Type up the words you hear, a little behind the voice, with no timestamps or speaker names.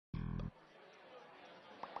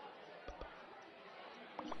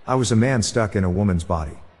I was a man stuck in a woman's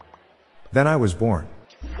body. Then I was born.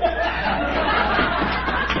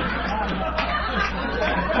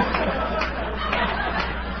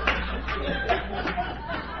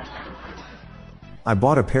 I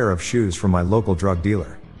bought a pair of shoes from my local drug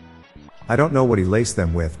dealer. I don't know what he laced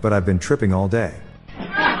them with, but I've been tripping all day.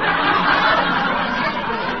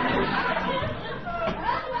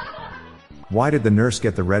 Why did the nurse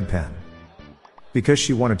get the red pen? Because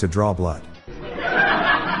she wanted to draw blood.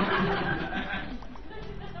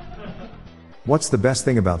 What's the best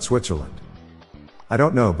thing about Switzerland? I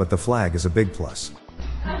don't know, but the flag is a big plus.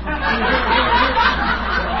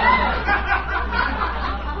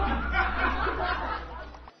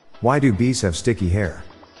 Why do bees have sticky hair?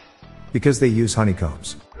 Because they use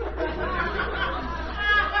honeycombs.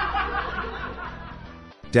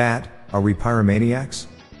 Dad, are we pyromaniacs?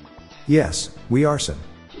 Yes, we arson.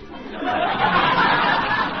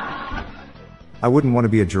 I wouldn't want to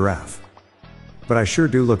be a giraffe. But I sure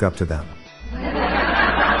do look up to them.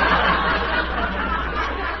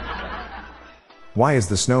 Why is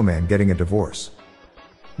the snowman getting a divorce?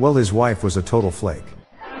 Well, his wife was a total flake.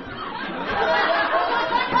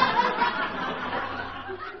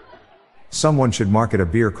 Someone should market a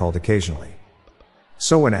beer called Occasionally.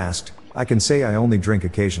 Someone asked, I can say I only drink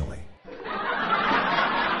occasionally.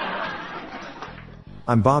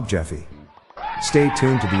 I'm Bob Jeffy. Stay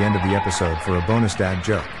tuned to the end of the episode for a bonus dad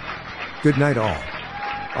joke. Good night all.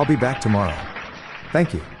 I'll be back tomorrow.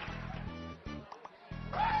 Thank you.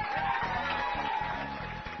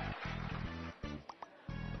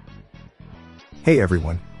 Hey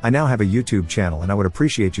everyone, I now have a YouTube channel and I would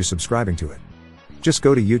appreciate you subscribing to it. Just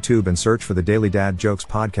go to YouTube and search for the Daily Dad Jokes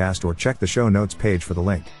Podcast or check the show notes page for the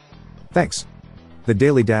link. Thanks. The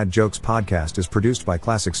Daily Dad Jokes Podcast is produced by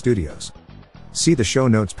Classic Studios. See the show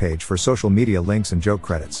notes page for social media links and joke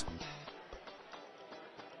credits.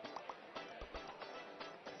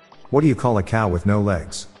 What do you call a cow with no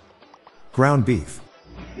legs? Ground beef.